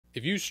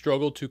If you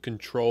struggle to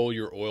control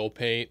your oil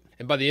paint,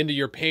 and by the end of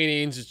your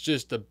paintings, it's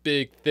just a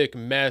big, thick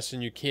mess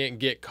and you can't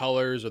get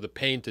colors or the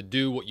paint to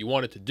do what you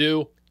want it to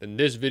do, then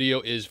this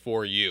video is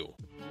for you.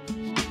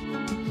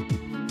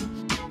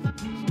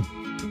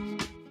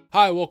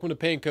 Hi, welcome to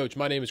Paint Coach.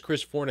 My name is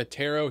Chris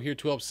Fornatero, here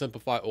to help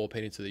simplify oil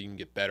painting so that you can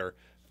get better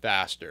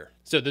faster.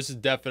 So this is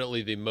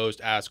definitely the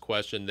most asked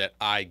question that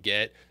I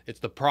get. It's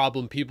the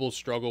problem people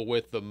struggle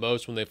with the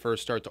most when they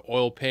first start to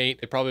oil paint.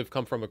 They probably have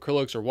come from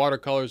acrylics or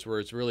watercolors where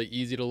it's really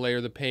easy to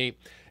layer the paint,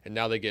 and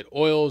now they get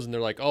oils and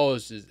they're like, oh,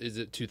 is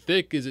it too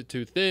thick? Is it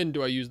too thin?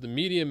 Do I use the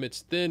medium?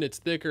 It's thin, it's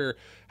thicker.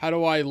 How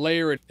do I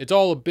layer it? It's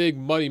all a big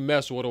muddy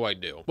mess. What do I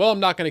do? Well,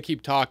 I'm not going to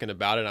keep talking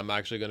about it. I'm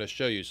actually going to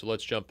show you. So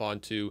let's jump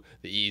onto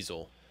the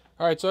easel.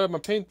 All right, so I have my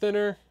paint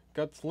thinner,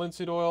 got the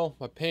linseed oil,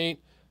 my paint,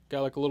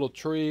 got like a little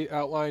tree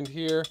outlined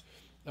here.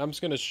 I'm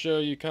just going to show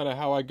you kind of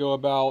how I go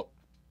about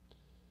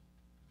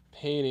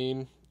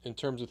painting in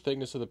terms of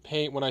thickness of the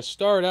paint. When I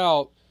start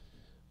out,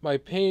 my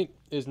paint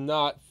is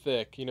not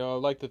thick. You know, I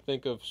like to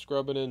think of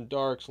scrubbing in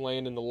darks,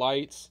 laying in the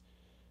lights,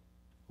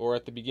 or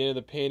at the beginning of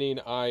the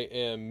painting, I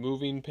am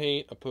moving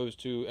paint,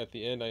 opposed to at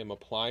the end, I am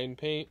applying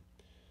paint.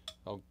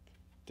 I'll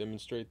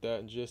demonstrate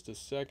that in just a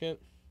second.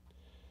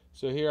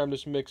 So here I'm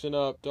just mixing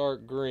up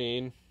dark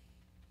green,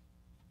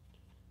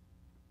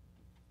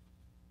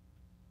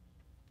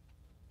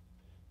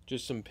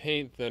 just some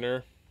paint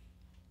thinner,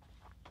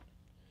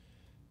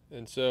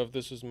 and so if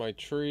this is my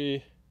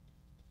tree,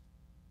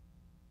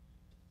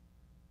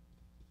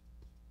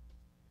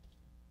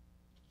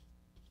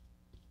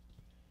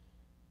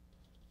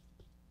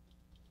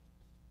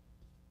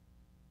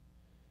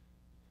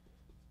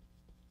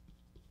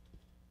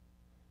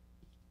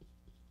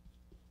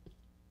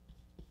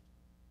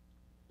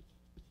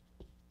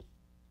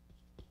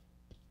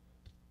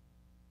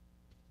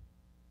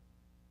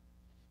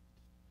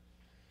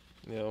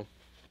 you know,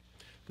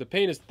 the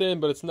paint is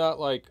thin, but it's not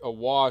like a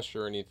wash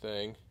or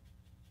anything.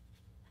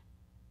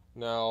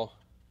 Now,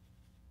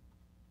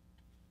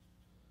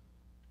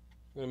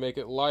 I'm going to make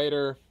it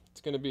lighter. It's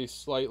going to be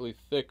slightly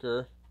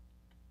thicker.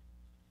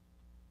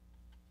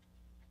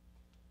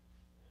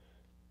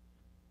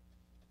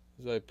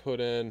 As I put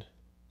in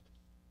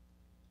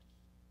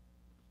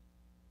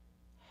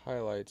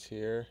highlights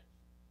here.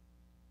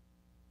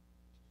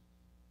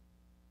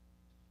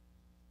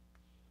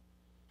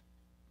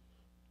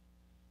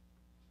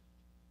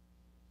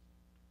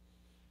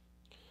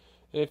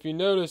 And if you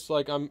notice,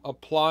 like, I'm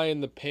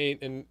applying the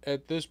paint, and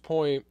at this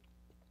point,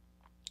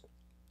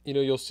 you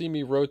know, you'll see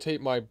me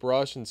rotate my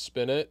brush and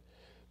spin it,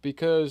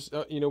 because,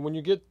 you know, when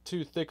you get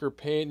to thicker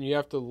paint and you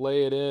have to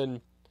lay it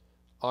in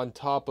on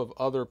top of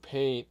other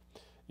paint,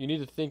 you need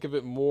to think of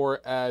it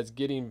more as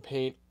getting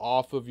paint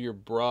off of your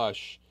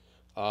brush,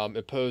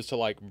 opposed to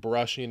like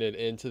brushing it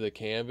into the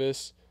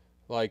canvas.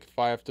 Like if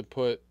I have to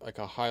put like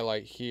a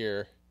highlight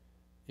here,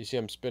 you see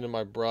I'm spinning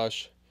my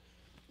brush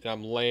and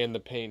I'm laying the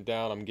paint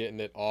down, I'm getting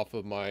it off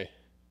of my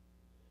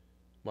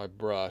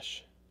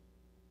brush.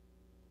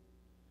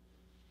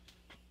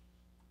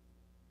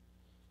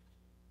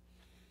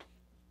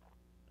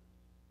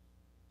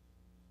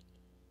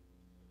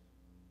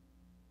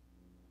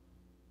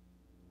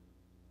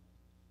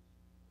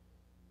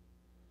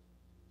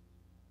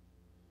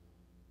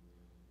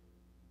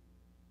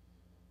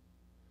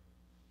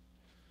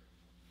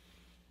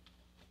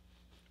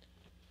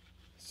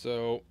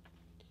 So,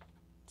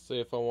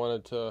 say if I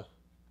wanted to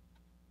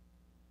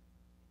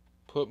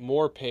put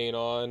more paint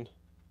on,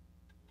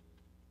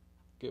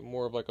 get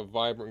more of like a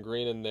vibrant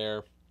green in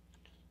there,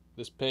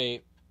 this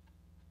paint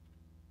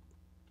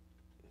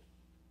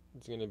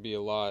is going to be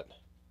not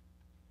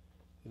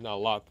a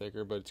lot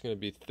thicker, but it's going to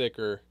be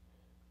thicker,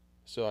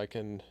 so I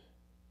can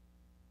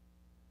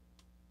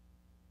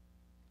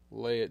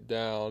lay it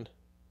down.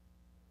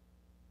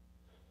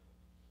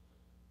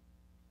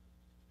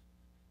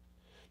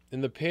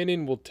 And the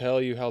painting will tell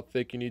you how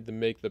thick you need to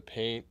make the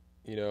paint.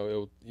 You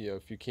know,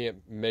 if you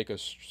can't make a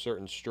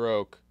certain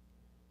stroke,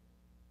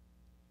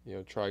 you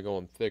know, try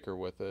going thicker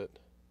with it.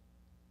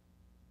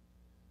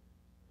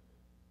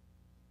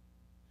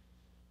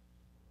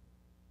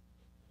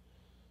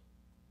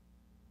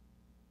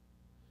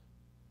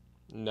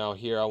 Now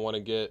here I want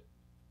to get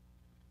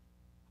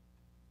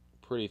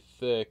pretty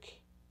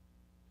thick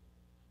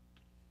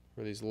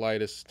for these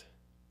lightest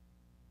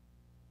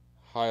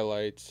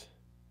highlights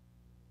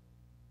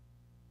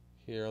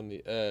here on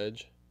the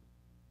edge.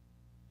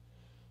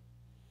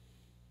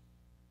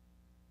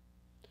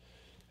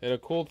 And a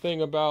cool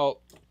thing about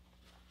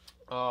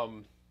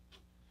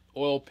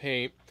oil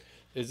paint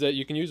is that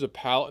you can use a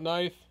palette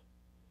knife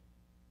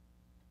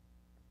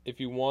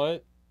if you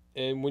want,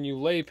 and when you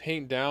lay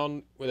paint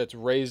down that's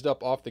raised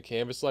up off the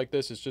canvas like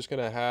this, it's just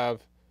going to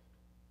have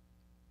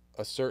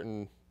a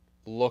certain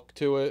look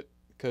to it,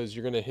 because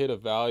you're going to hit a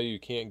value you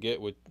can't get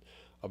with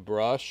a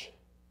brush.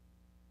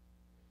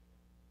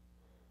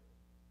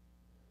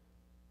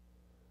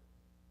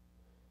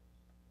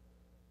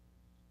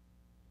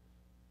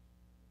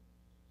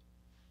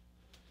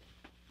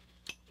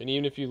 And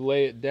even if you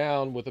lay it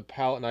down with a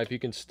palette knife, you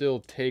can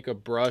still take a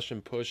brush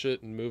and push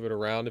it and move it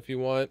around if you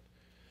want.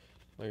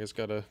 I just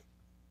got a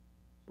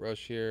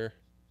brush here.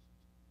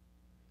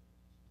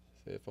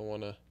 See if I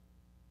want to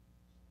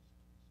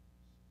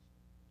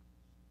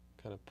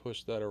kind of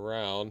push that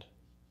around.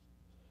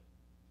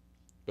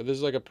 But this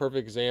is like a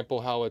perfect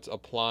example how it's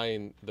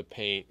applying the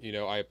paint. You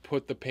know, I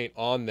put the paint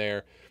on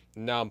there,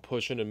 and now I'm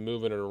pushing and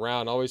moving it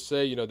around. I always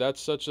say, you know, that's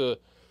such a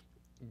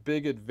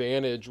big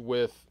advantage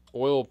with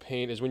oil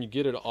paint is when you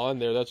get it on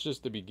there, that's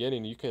just the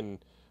beginning. You can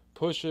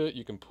push it,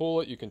 you can pull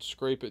it, you can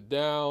scrape it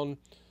down,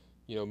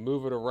 you know,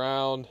 move it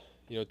around,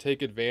 you know,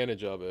 take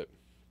advantage of it.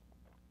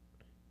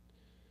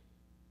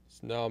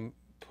 So now I'm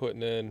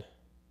putting in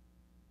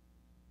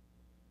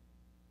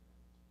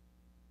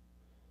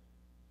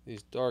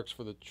these darks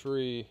for the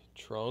tree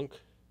trunk.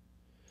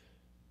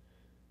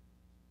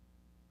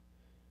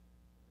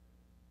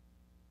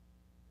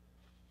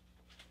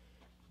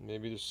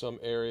 Maybe there's some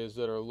areas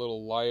that are a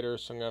little lighter,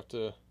 so I'm gonna have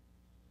to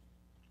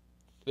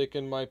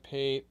thicken my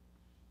paint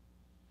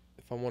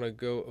if I want to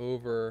go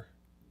over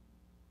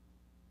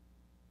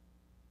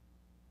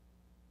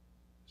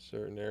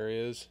certain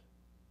areas.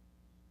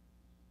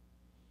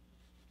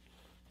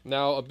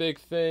 Now, a big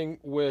thing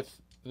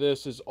with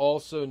this is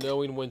also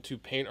knowing when to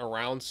paint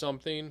around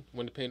something,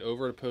 when to paint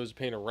over it opposed to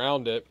paint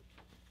around it.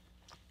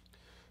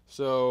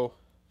 So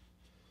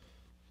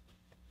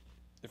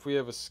if we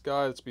have a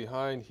sky that's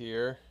behind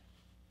here,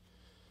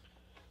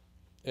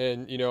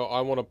 and you know,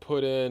 I want to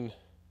put in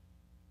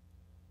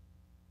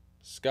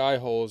sky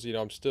holes, you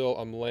know,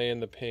 I'm laying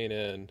the paint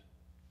in,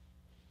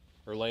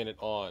 or laying it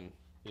on.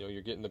 You know,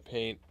 you're getting the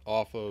paint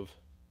off of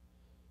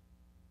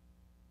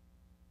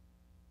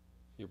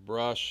your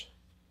brush,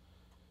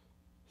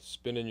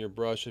 spinning your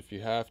brush if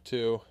you have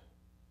to.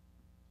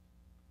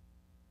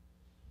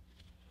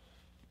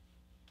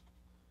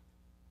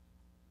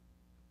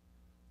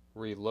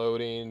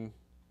 Reloading,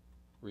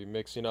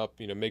 remixing up,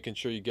 you know, making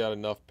sure you got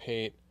enough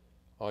paint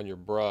on your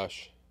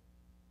brush.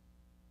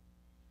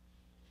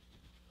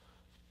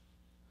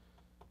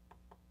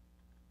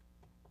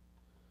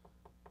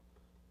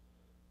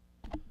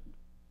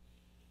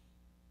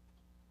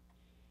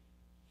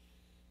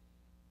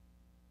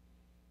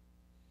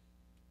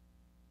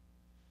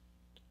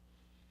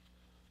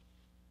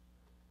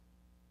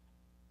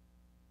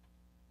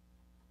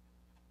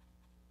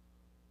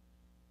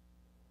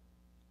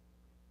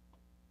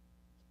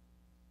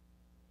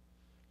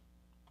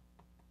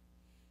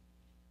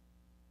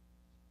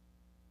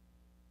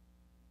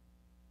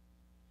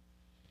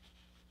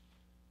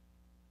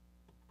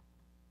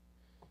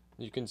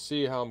 You can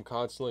see how I'm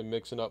constantly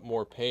mixing up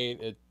more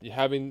paint.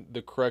 Having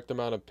the correct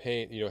amount of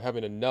paint, you know,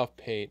 having enough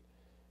paint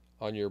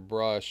on your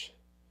brush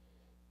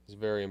is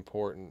very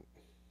important.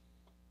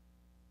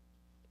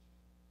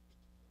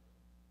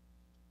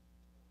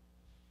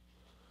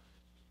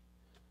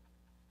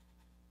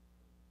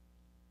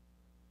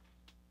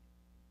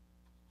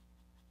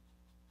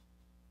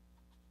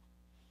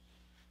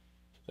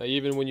 Now,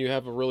 even when you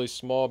have a really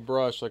small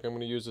brush, like I'm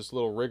going to use this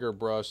little rigger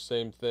brush,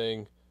 same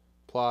thing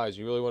applies.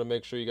 You really want to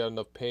make sure you got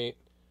enough paint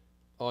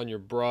on your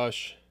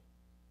brush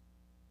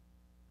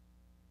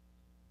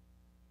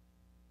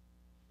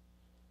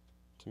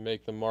to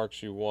make the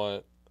marks you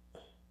want. You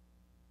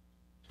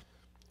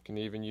can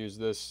even use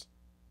this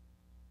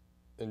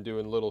in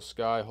doing little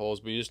sky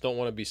holes, but you just don't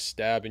want to be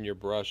stabbing your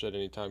brush at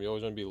any time. You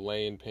always want to be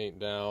laying paint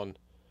down.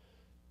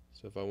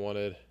 So if I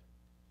wanted a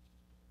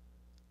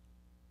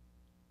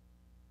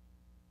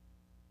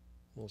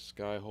little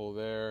sky hole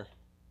there,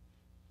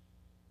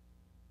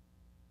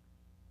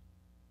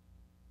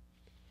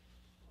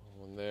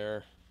 one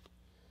there,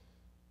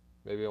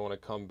 maybe I want to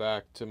come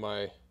back to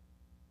my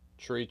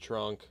tree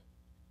trunk,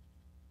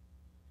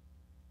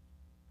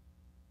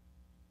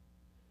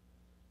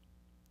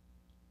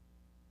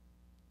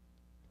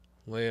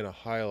 laying a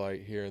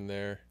highlight here and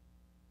there.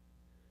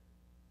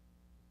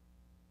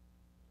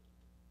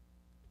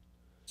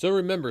 So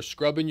remember,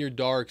 scrubbing your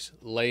darks,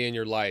 lay in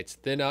your lights,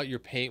 thin out your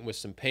paint with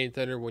some paint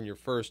thinner when you're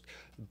first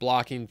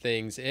blocking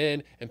things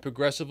in, and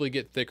progressively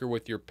get thicker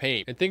with your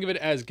paint. And think of it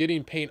as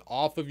getting paint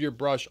off of your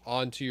brush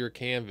onto your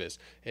canvas,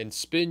 and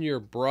spin your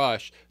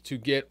brush to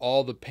get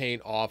all the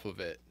paint off of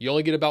it. You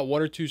only get about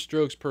 1 or 2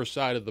 strokes per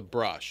side of the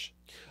brush.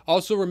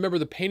 Also remember,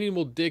 the painting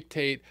will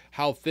dictate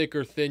how thick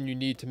or thin you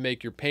need to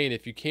make your paint.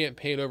 If you can't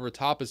paint over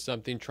top of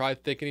something, try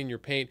thickening your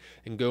paint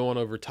and going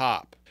over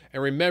top.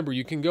 And remember,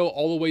 you can go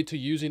all the way to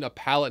using a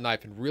palette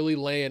knife and really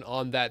laying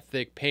on that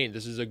thick paint.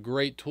 This is a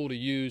great tool to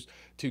use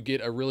to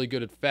get a really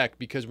good effect,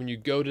 because when you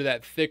go to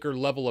that thicker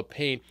level of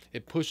paint,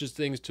 it pushes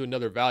things to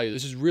another value.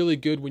 This is really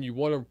good when you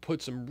want to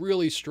put some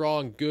really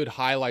strong, good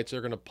highlights that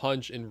are going to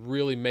punch and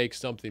really make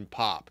something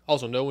pop.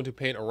 Also, know when to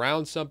paint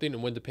around something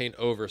and when to paint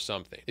over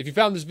something. If you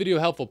found this video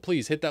helpful,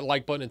 please hit that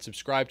like button and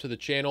subscribe to the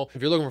channel.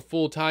 If you're looking for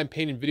full-time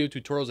painting video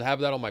tutorials, I have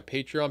that on my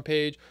Patreon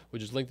page,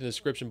 which is linked in the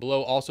description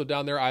below. Also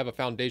down there, I have a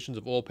Foundations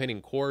of Oil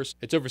Painting course.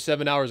 It's over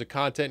 7 hours of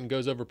content and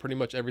goes over pretty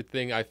much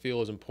everything I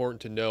feel is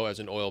important to know as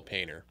an oil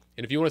painter.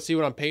 And if you want to see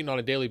what I'm painting on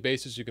a daily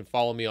basis, you can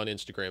follow me on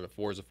Instagram at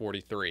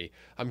Forza43.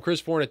 I'm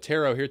Chris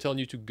Fornatero here telling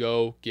you to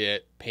go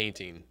get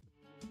painting.